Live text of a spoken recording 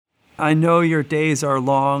I know your days are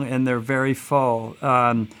long and they're very full.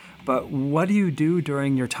 But what do you do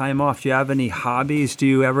during your time off? Do you have any hobbies? Do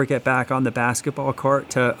you ever get back on the basketball court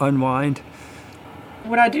to unwind?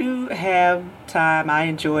 When I do have time, I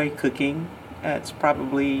enjoy cooking. It's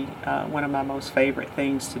probably one of my most favorite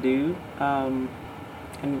things to do, and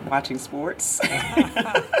watching sports.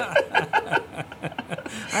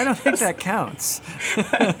 I don't think that counts.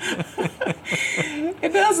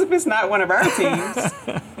 It does if it's not one of our teams.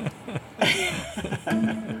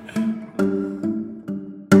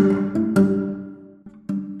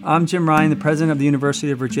 I'm Jim Ryan, the president of the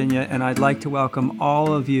University of Virginia, and I'd like to welcome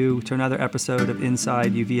all of you to another episode of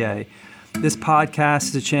Inside UVA. This podcast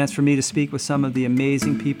is a chance for me to speak with some of the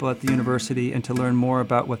amazing people at the university and to learn more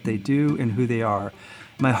about what they do and who they are.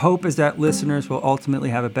 My hope is that listeners will ultimately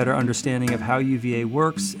have a better understanding of how UVA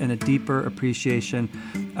works and a deeper appreciation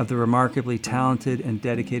of the remarkably talented and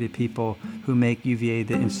dedicated people who make UVA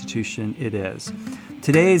the institution it is.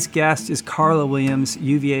 Today's guest is Carla Williams,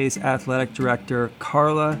 UVA's athletic director.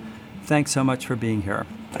 Carla, thanks so much for being here.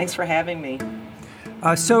 Thanks for having me.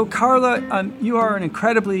 So Carla, you are an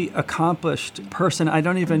incredibly accomplished person. I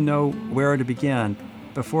don't even know where to begin.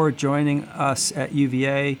 Before joining us at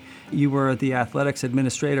UVA, you were the athletics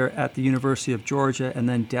administrator at the University of Georgia and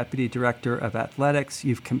then deputy director of athletics.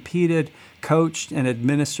 You've competed, coached, and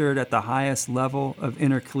administered at the highest level of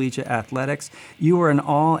intercollegiate athletics. You were an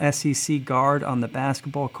all-SEC guard on the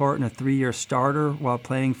basketball court and a 3-year starter while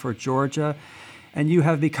playing for Georgia. And you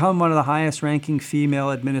have become one of the highest-ranking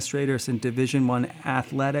female administrators in Division I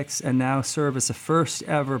athletics and now serve as the first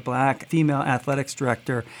ever Black female athletics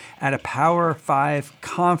director at a Power 5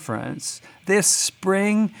 conference. This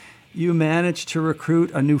spring, you managed to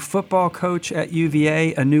recruit a new football coach at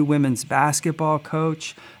UVA, a new women's basketball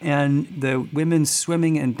coach, and the women's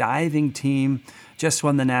swimming and diving team just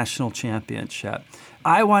won the national championship.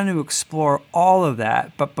 I want to explore all of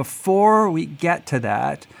that, but before we get to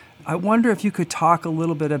that, I wonder if you could talk a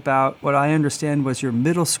little bit about what I understand was your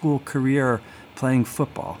middle school career playing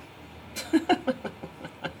football.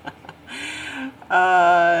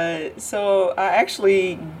 So I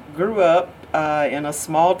actually grew up in a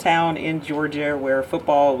small town in Georgia where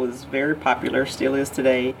football was very popular, still is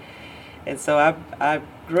today. And so I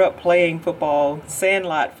grew up playing football,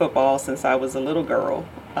 sandlot football, since I was a little girl.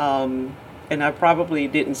 And I probably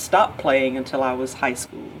didn't stop playing until I was high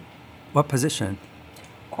school. What position?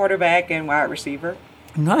 Quarterback and wide receiver.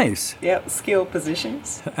 Nice. Yep, skill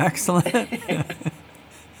positions. Excellent.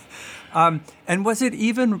 And was it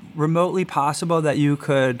even remotely possible that you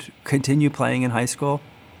could continue playing in high school?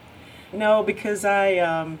 No, because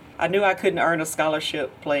I knew I couldn't earn a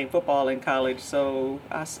scholarship playing football in college, so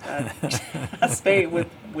I stayed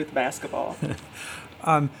with basketball.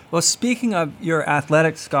 Well, speaking of your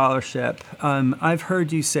athletic scholarship, I've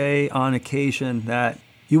heard you say on occasion that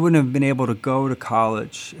you wouldn't have been able to go to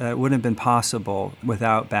college. It wouldn't have been possible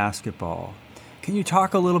without basketball. Can you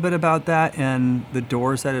talk a little bit about that and the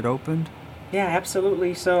doors that it opened? Yeah,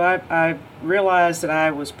 absolutely. So I realized that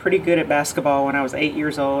I was pretty good at basketball when I was 8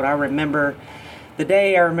 years old. I remember the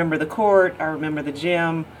day, I remember the court, I remember the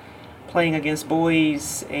gym, playing against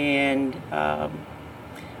boys, and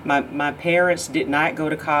my parents did not go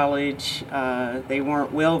to college. They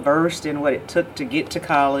weren't well versed in what it took to get to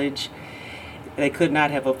college. They could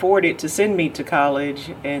not have afforded to send me to college,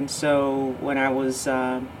 and so when I was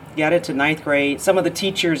got into ninth grade, some of the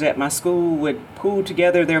teachers at my school would pool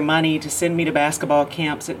together their money to send me to basketball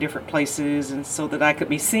camps at different places, and so that I could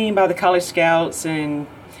be seen by the college scouts, and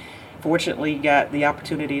fortunately got the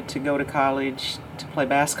opportunity to go to college to play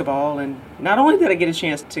basketball. And not only did I get a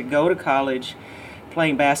chance to go to college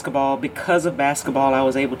playing basketball, because of basketball I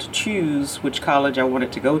was able to choose which college I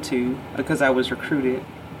wanted to go to because I was recruited.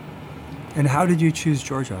 And how did you choose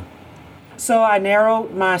Georgia? So I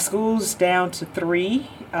narrowed my schools down to 3,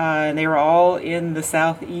 and they were all in the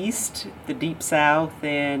Southeast, the Deep South.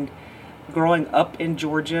 And growing up in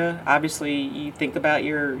Georgia, obviously you think about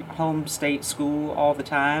your home state school all the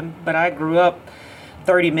time, but I grew up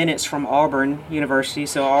 30 minutes from Auburn University,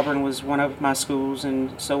 so Auburn was one of my schools,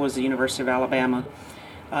 and so was the University of Alabama.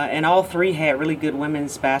 And all 3 had really good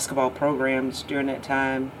women's basketball programs during that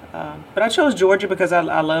time. But I chose Georgia because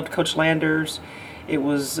I loved Coach Landers. It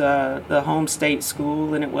was the home state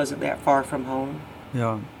school, and it wasn't that far from home.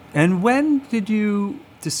 Yeah. And when did you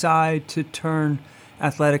decide to turn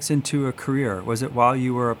athletics into a career? Was it while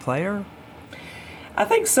you were a player? I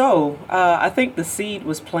think so. I think the seed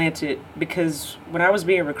was planted because when I was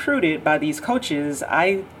being recruited by these coaches,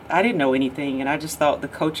 I didn't know anything, and I just thought the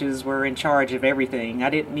coaches were in charge of everything. I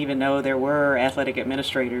didn't even know there were athletic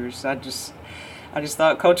administrators. I just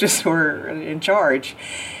thought coaches were in charge.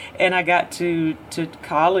 And I got to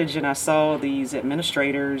college and I saw these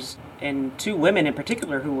administrators, and two women in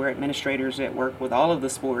particular who were administrators that worked with all of the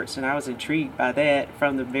sports, and I was intrigued by that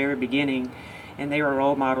from the very beginning, and they were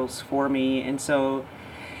role models for me. And so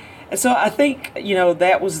I think,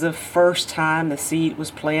 that was the first time the seed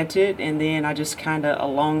was planted, and then I just kind of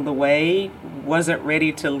along the way wasn't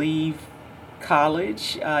ready to leave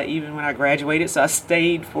college, even when I graduated. So I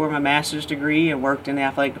stayed for my master's degree and worked in the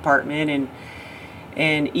athletic department,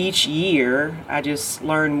 and each year I just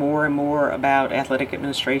learned more and more about athletic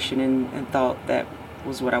administration and thought that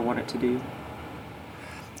was what I wanted to do.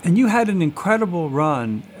 And you had an incredible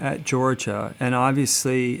run at Georgia, and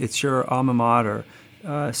obviously it's your alma mater.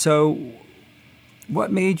 So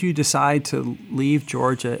what made you decide to leave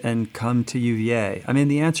Georgia and come to UVA? I mean,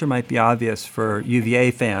 the answer might be obvious for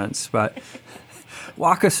UVA fans, but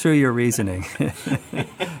walk us through your reasoning.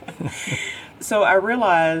 So I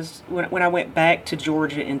realized when I went back to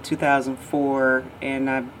Georgia in 2004 and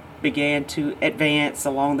I began to advance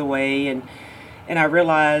along the way, and I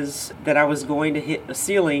realized that I was going to hit a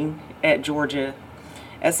ceiling at Georgia.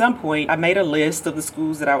 At some point, I made a list of the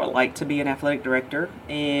schools that I would like to be an athletic director,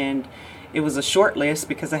 and it was a short list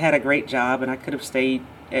because I had a great job and I could have stayed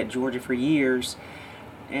at Georgia for years.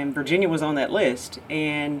 And Virginia was on that list.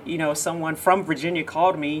 And, someone from Virginia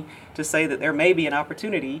called me to say that there may be an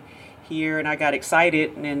opportunity here, and I got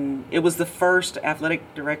excited. And it was the first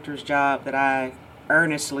athletic director's job that I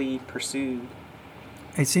earnestly pursued.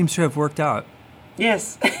 It seems to have worked out.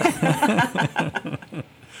 Yes.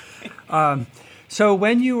 So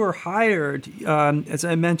when you were hired, as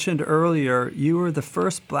I mentioned earlier, you were the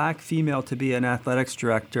first black female to be an athletics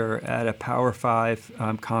director at a Power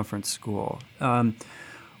 5 conference school.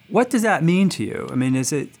 What does that mean to you? I mean,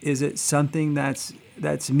 is it something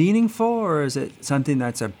that's meaningful, or is it something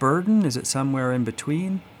that's a burden? Is it somewhere in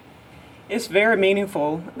between? It's very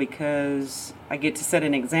meaningful because I get to set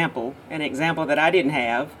an example that I didn't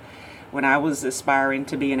have when I was aspiring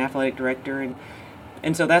to be an athletic director.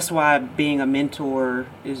 And so that's why being a mentor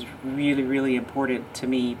is really, really important to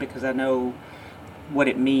me, because I know what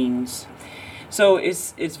it means. So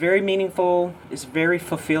it's very meaningful, it's very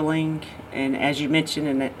fulfilling, and as you mentioned,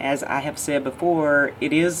 and as I have said before,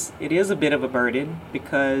 it is a bit of a burden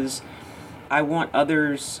because I want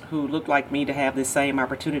others who look like me to have the same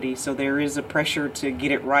opportunity. So there is a pressure to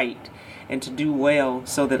get it right and to do well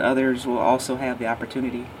so that others will also have the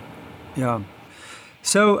opportunity. Yeah.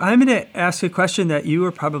 So I'm going to ask a question that you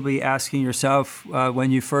were probably asking yourself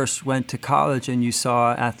when you first went to college and you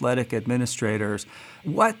saw athletic administrators.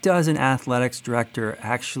 What does an athletics director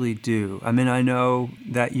actually do? I mean, I know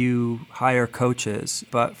that you hire coaches,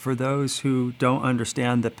 but for those who don't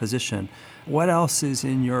understand the position, what else is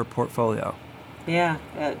in your portfolio? Yeah,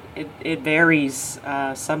 it varies.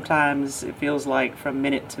 Sometimes it feels like from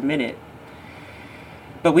minute to minute.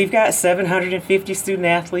 But we've got 750 student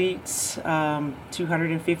athletes,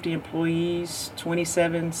 250 employees,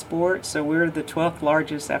 27 sports. So we're the 12th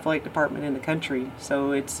largest athletic department in the country.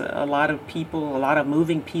 So it's a lot of people, a lot of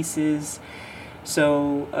moving pieces.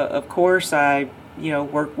 So of course I,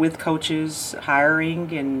 work with coaches,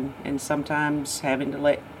 hiring and sometimes having to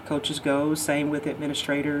let coaches go. Same with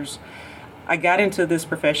administrators. I got into this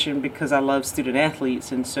profession because I love student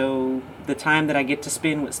athletes, and so the time that I get to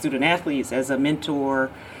spend with student athletes as a mentor,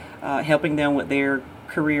 helping them with their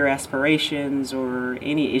career aspirations or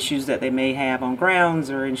any issues that they may have on grounds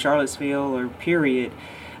or in Charlottesville or period,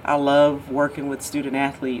 I love working with student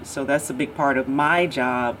athletes. So that's a big part of my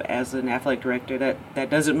job as an athletic director. That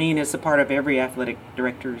doesn't mean it's a part of every athletic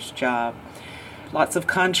director's job. Lots of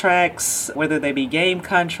contracts, whether they be game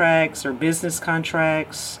contracts or business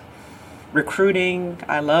contracts. Recruiting,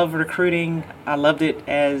 I love recruiting. I loved it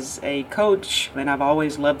as a coach, and I've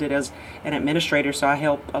always loved it as an administrator. So I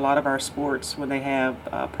help a lot of our sports when they have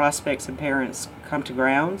prospects and parents come to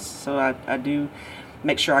grounds. So I do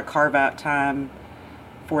make sure I carve out time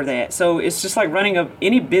for that. So it's just like running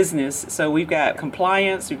any business. So we've got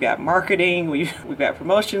compliance, we've got marketing, we've got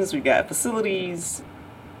promotions, we've got facilities.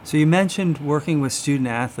 So you mentioned working with student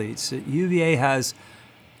athletes. UVA has,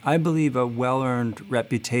 I believe, a well-earned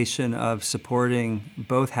reputation of supporting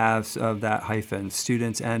both halves of that hyphen,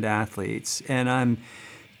 students and athletes. And I'm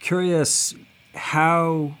curious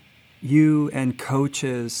how you and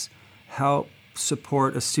coaches help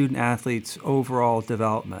support a student athlete's overall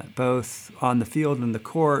development, both on the field and the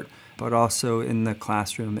court, but also in the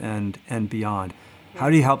classroom and beyond. How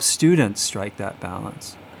do you help students strike that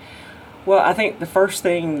balance? Well, I think the first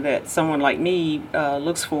thing that someone like me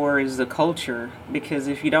looks for is the culture, because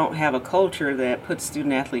if you don't have a culture that puts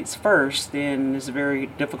student athletes first, then it's very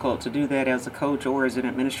difficult to do that as a coach or as an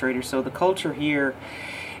administrator. So the culture here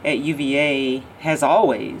at UVA has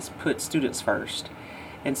always put students first.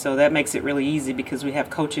 And so that makes it really easy because we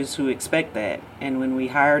have coaches who expect that. And when we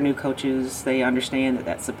hire new coaches, they understand that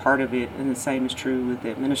that's a part of it, and the same is true with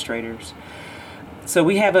the administrators. So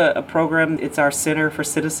we have a program, it's our Center for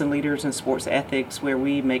Citizen Leaders in Sports Ethics, where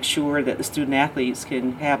we make sure that the student athletes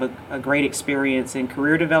can have a great experience in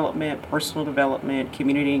career development, personal development,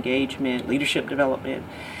 community engagement, leadership development,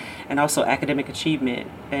 and also academic achievement.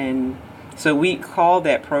 And so we call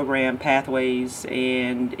that program Pathways,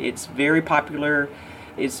 and it's very popular.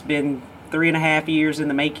 It's been 3.5 years in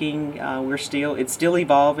the making. It's still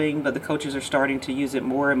evolving, but the coaches are starting to use it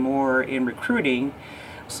more and more in recruiting.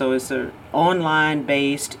 So it's an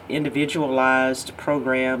online-based, individualized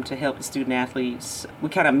program to help the student athletes. We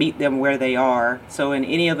kind of meet them where they are. So in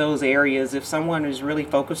any of those areas, if someone is really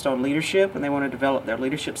focused on leadership and they want to develop their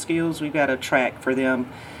leadership skills, we've got a track for them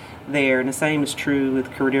there. And the same is true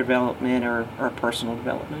with career development or personal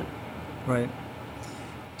development. Right.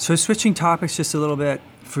 So switching topics just a little bit,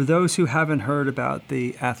 for those who haven't heard about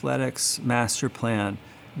the athletics master plan,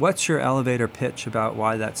 what's your elevator pitch about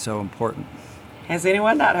why that's so important? Has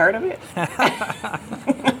anyone not heard of it?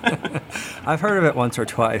 I've heard of it once or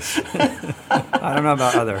twice. I don't know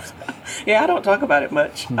about others. Yeah, I don't talk about it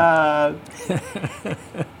much.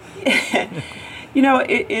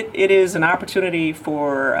 It is an opportunity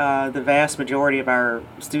for the vast majority of our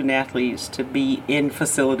student athletes to be in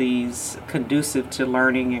facilities conducive to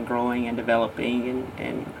learning and growing and developing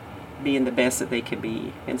and being the best that they can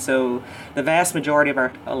be. And so the vast majority of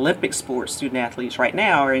our Olympic sports student athletes right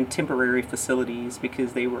now are in temporary facilities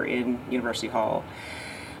because they were in University Hall.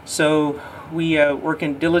 So we are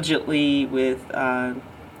working diligently with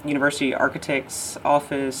University Architects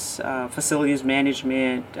Office, facilities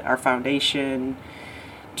management, our foundation,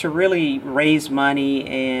 to really raise money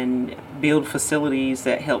and build facilities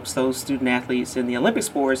that helps those student athletes in the Olympic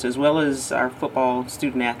sports, as well as our football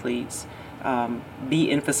student athletes, be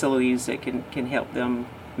in facilities that can help them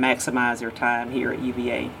maximize their time here at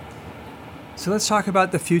UVA. So let's talk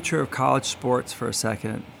about the future of college sports for a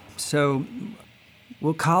second. So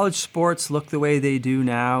will college sports look the way they do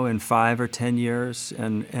now in 5 or 10 years?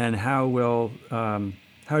 And how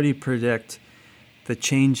do you predict the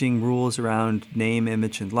changing rules around name,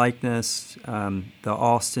 image, and likeness, the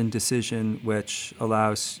Alston decision, which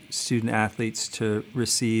allows student athletes to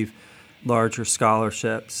receive larger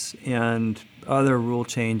scholarships, and other rule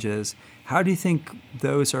changes? How do you think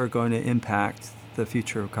those are going to impact the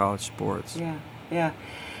future of college sports? Yeah.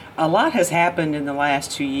 A lot has happened in the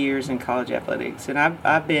last 2 years in college athletics, and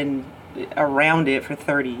I've been around it for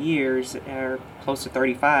 30 years, or close to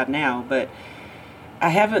 35 now, but I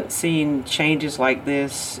haven't seen changes like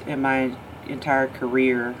this in my entire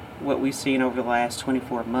career, what we've seen over the last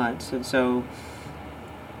 24 months. And so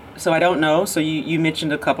I don't know. So you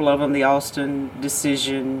mentioned a couple of them, the Alston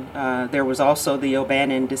decision. There was also the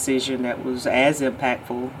O'Bannon decision that was as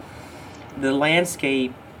impactful. The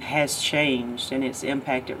landscape has changed, and it's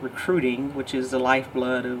impacted recruiting, which is the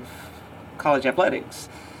lifeblood of college athletics.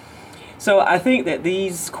 So I think that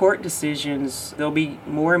these court decisions, there'll be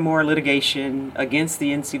more and more litigation against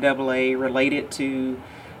the NCAA related to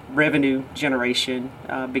revenue generation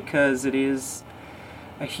because it is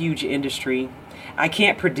a huge industry. I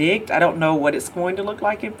can't predict. I don't know what it's going to look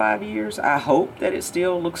like in 5 years. I hope that it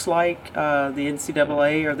still looks like the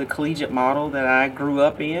NCAA or the collegiate model that I grew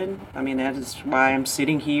up in. I mean, that is why I'm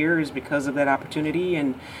sitting here, is because of that opportunity.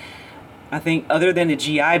 And I think other than the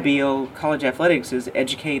GI Bill, college athletics has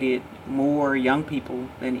educated more young people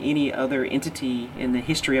than any other entity in the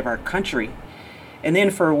history of our country. And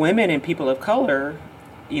then for women and people of color,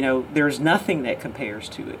 there's nothing that compares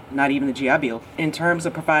to it, not even the GI Bill, in terms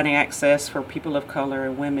of providing access for people of color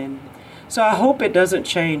and women. So I hope it doesn't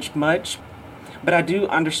change much, but I do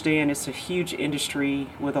understand it's a huge industry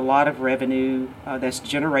with a lot of revenue that's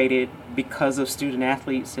generated because of student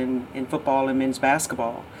athletes in football and men's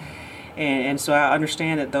basketball. And so I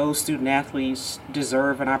understand that those student athletes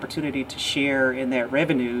deserve an opportunity to share in that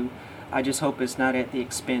revenue. I just hope it's not at the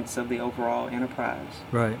expense of the overall enterprise.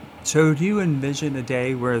 Right. So do you envision a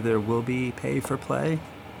day where there will be pay for play?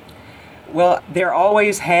 Well, there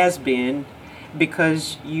always has been,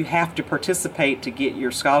 because you have to participate to get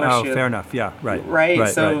your scholarship. Oh, fair enough. Yeah, right. Right.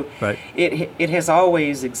 So right. It has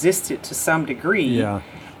always existed to some degree. Yeah.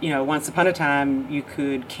 Once upon a time, you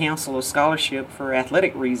could cancel a scholarship for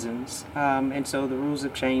athletic reasons. And so the rules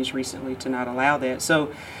have changed recently to not allow that.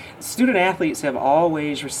 So student athletes have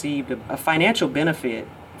always received a financial benefit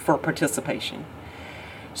for participation.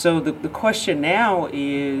 So the question now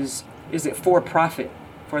is it for profit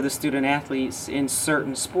for the student athletes in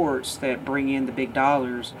certain sports that bring in the big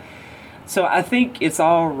dollars? So I think it's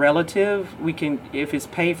all relative. We can, if it's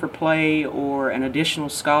pay for play or an additional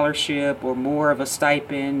scholarship or more of a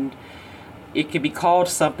stipend, it could be called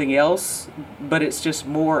something else, but it's just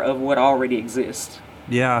more of what already exists.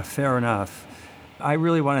 Yeah, fair enough. I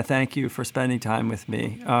really want to thank you for spending time with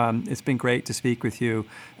me. It's been great to speak with you.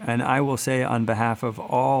 And I will say on behalf of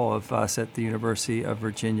all of us at the University of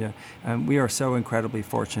Virginia, we are so incredibly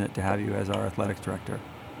fortunate to have you as our athletics director.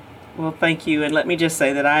 Well, thank you. And let me just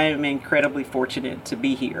say that I am incredibly fortunate to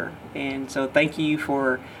be here. And so thank you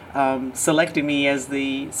for selecting me as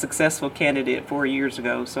the successful candidate 4 years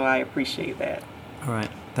ago. So I appreciate that. All right.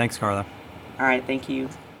 Thanks, Carla. All right. Thank you.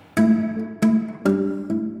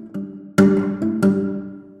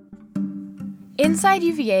 Inside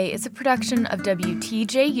UVA is a production of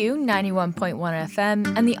WTJU 91.1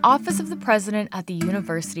 FM and the Office of the President at the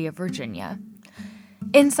University of Virginia.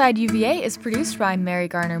 Inside UVA is produced by Mary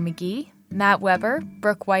Garner McGee, Matt Weber,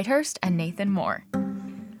 Brooke Whitehurst, and Nathan Moore.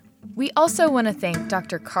 We also want to thank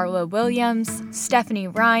Dr. Carla Williams, Stephanie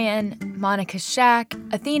Ryan, Monica Shack,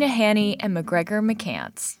 Athena Haney, and McGregor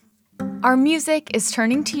McCants. Our music is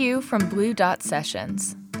Turning to You from Blue Dot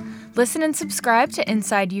Sessions. Listen and subscribe to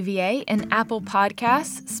Inside UVA in Apple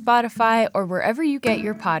Podcasts, Spotify, or wherever you get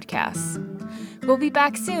your podcasts. We'll be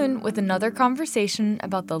back soon with another conversation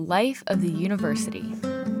about the life of the university.